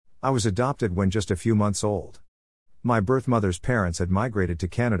I was adopted when just a few months old. My birth mother's parents had migrated to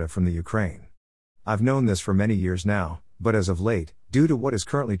Canada from the Ukraine. I've known this for many years now, but as of late, due to what is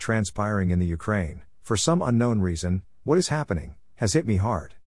currently transpiring in the Ukraine, for some unknown reason, what is happening has hit me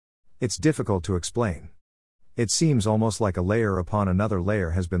hard. It's difficult to explain. It seems almost like a layer upon another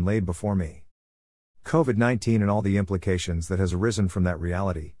layer has been laid before me. COVID-19 and all the implications that has arisen from that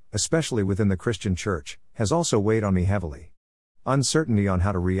reality, especially within the Christian church, has also weighed on me heavily. Uncertainty on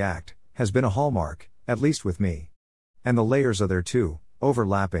how to react has been a hallmark, at least with me. And the layers are there too,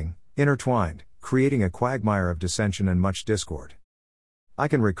 overlapping, intertwined, creating a quagmire of dissension and much discord. I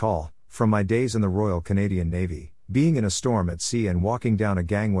can recall, from my days in the Royal Canadian Navy, being in a storm at sea and walking down a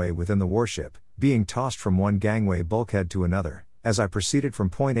gangway within the warship, being tossed from one gangway bulkhead to another. As I proceeded from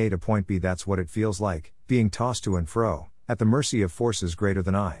point A to point B, that's what it feels like, being tossed to and fro, at the mercy of forces greater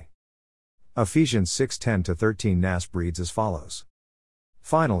than I. Ephesians 6:10-13 NASB reads as follows.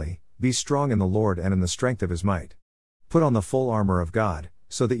 Finally, be strong in the Lord and in the strength of His might. Put on the full armor of God,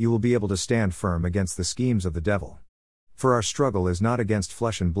 so that you will be able to stand firm against the schemes of the devil. For our struggle is not against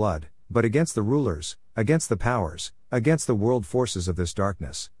flesh and blood, but against the rulers, against the powers, against the world forces of this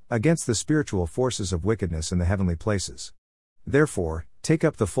darkness, against the spiritual forces of wickedness in the heavenly places. Therefore, take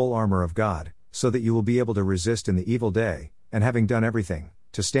up the full armor of God, so that you will be able to resist in the evil day, and having done everything,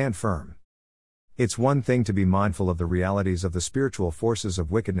 to stand firm. It's one thing to be mindful of the realities of the spiritual forces of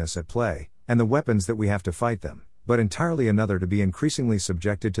wickedness at play, and the weapons that we have to fight them, but entirely another to be increasingly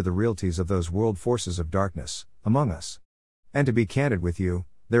subjected to the realities of those world forces of darkness, among us. And to be candid with you,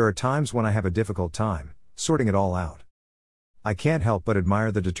 there are times when I have a difficult time, sorting it all out. I can't help but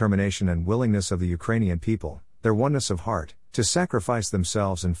admire the determination and willingness of the Ukrainian people, their oneness of heart, to sacrifice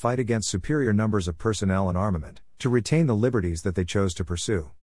themselves and fight against superior numbers of personnel and armament, to retain the liberties that they chose to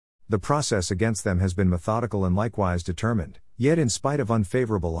pursue. The process against them has been methodical and likewise determined, yet in spite of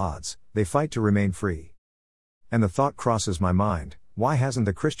unfavorable odds, they fight to remain free. And the thought crosses my mind, why hasn't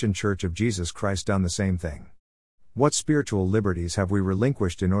the Christian Church of Jesus Christ done the same thing? What spiritual liberties have we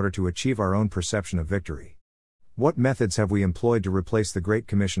relinquished in order to achieve our own perception of victory? What methods have we employed to replace the Great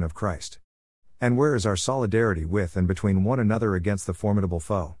Commission of Christ? And where is our solidarity with and between one another against the formidable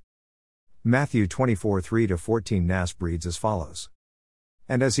foe? Matthew 24:3-14 NASB reads as follows.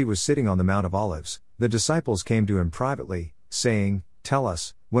 And as he was sitting on the Mount of Olives, the disciples came to him privately, saying, Tell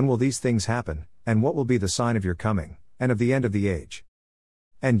us, when will these things happen, and what will be the sign of your coming, and of the end of the age?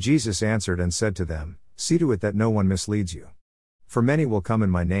 And Jesus answered and said to them, See to it that no one misleads you. For many will come in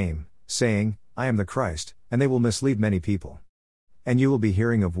my name, saying, I am the Christ, and they will mislead many people. And you will be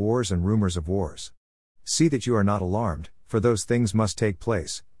hearing of wars and rumors of wars. See that you are not alarmed, for those things must take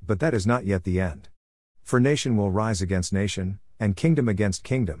place, but that is not yet the end. For nation will rise against nation, and kingdom against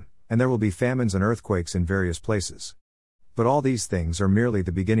kingdom, and there will be famines and earthquakes in various places. But all these things are merely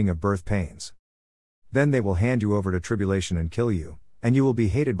the beginning of birth pains. Then they will hand you over to tribulation and kill you, and you will be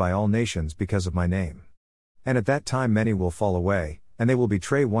hated by all nations because of my name. And at that time many will fall away, and they will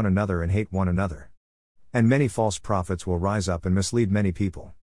betray one another and hate one another. And many false prophets will rise up and mislead many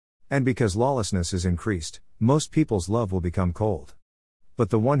people. And because lawlessness is increased, most people's love will become cold.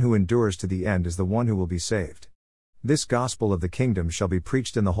 But the one who endures to the end is the one who will be saved. This gospel of the kingdom shall be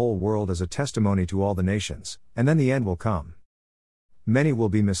preached in the whole world as a testimony to all the nations, and then the end will come. Many will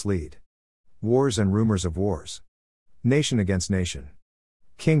be misled. Wars and rumors of wars. Nation against nation.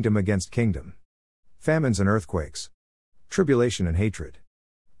 Kingdom against kingdom. Famines and earthquakes. Tribulation and hatred.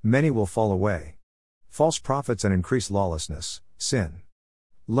 Many will fall away. False prophets and increased lawlessness, sin.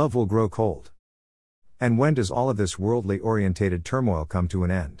 Love will grow cold. And when does all of this worldly orientated turmoil come to an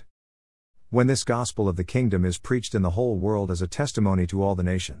end? When this gospel of the kingdom is preached in the whole world as a testimony to all the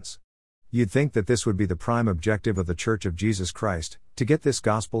nations. You'd think that this would be the prime objective of the Church of Jesus Christ, to get this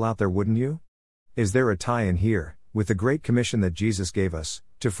gospel out there, wouldn't you? Is there a tie-in here, with the great commission that Jesus gave us,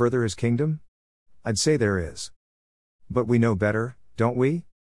 to further His kingdom? I'd say there is. But we know better, don't we?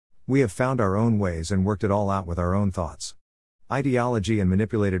 We have found our own ways and worked it all out with our own thoughts. Ideology and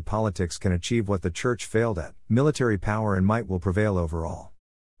manipulated politics can achieve what the church failed at. Military power and might will prevail over all.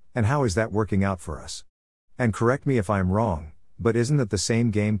 And how is that working out for us? And correct me if I'm wrong, but isn't that the same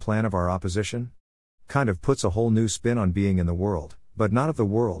game plan of our opposition? Kind of puts a whole new spin on being in the world, but not of the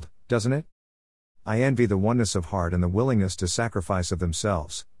world, doesn't it? I envy the oneness of heart and the willingness to sacrifice of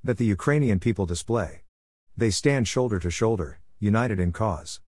themselves, that the Ukrainian people display. They stand shoulder to shoulder, united in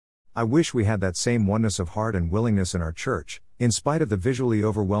cause. I wish we had that same oneness of heart and willingness in our church, in spite of the visually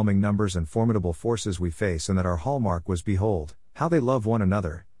overwhelming numbers and formidable forces we face, and that our hallmark was, behold, how they love one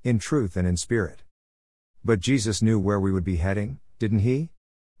another, in truth and in spirit. But Jesus knew where we would be heading, didn't He?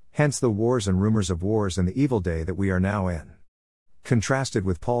 Hence the wars and rumors of wars and the evil day that we are now in. contrasted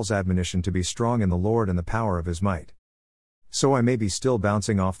with Paul's admonition to be strong in the Lord and the power of his might. So I may be still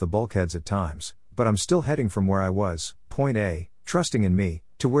bouncing off the bulkheads at times, but I'm still heading from where I was, point A, trusting in me,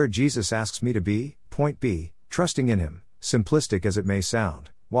 to where Jesus asks me to be, point B, trusting in him, simplistic as it may sound,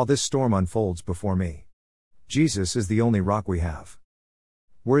 while this storm unfolds before me. Jesus is the only rock we have.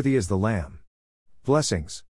 Worthy is the Lamb. Blessings.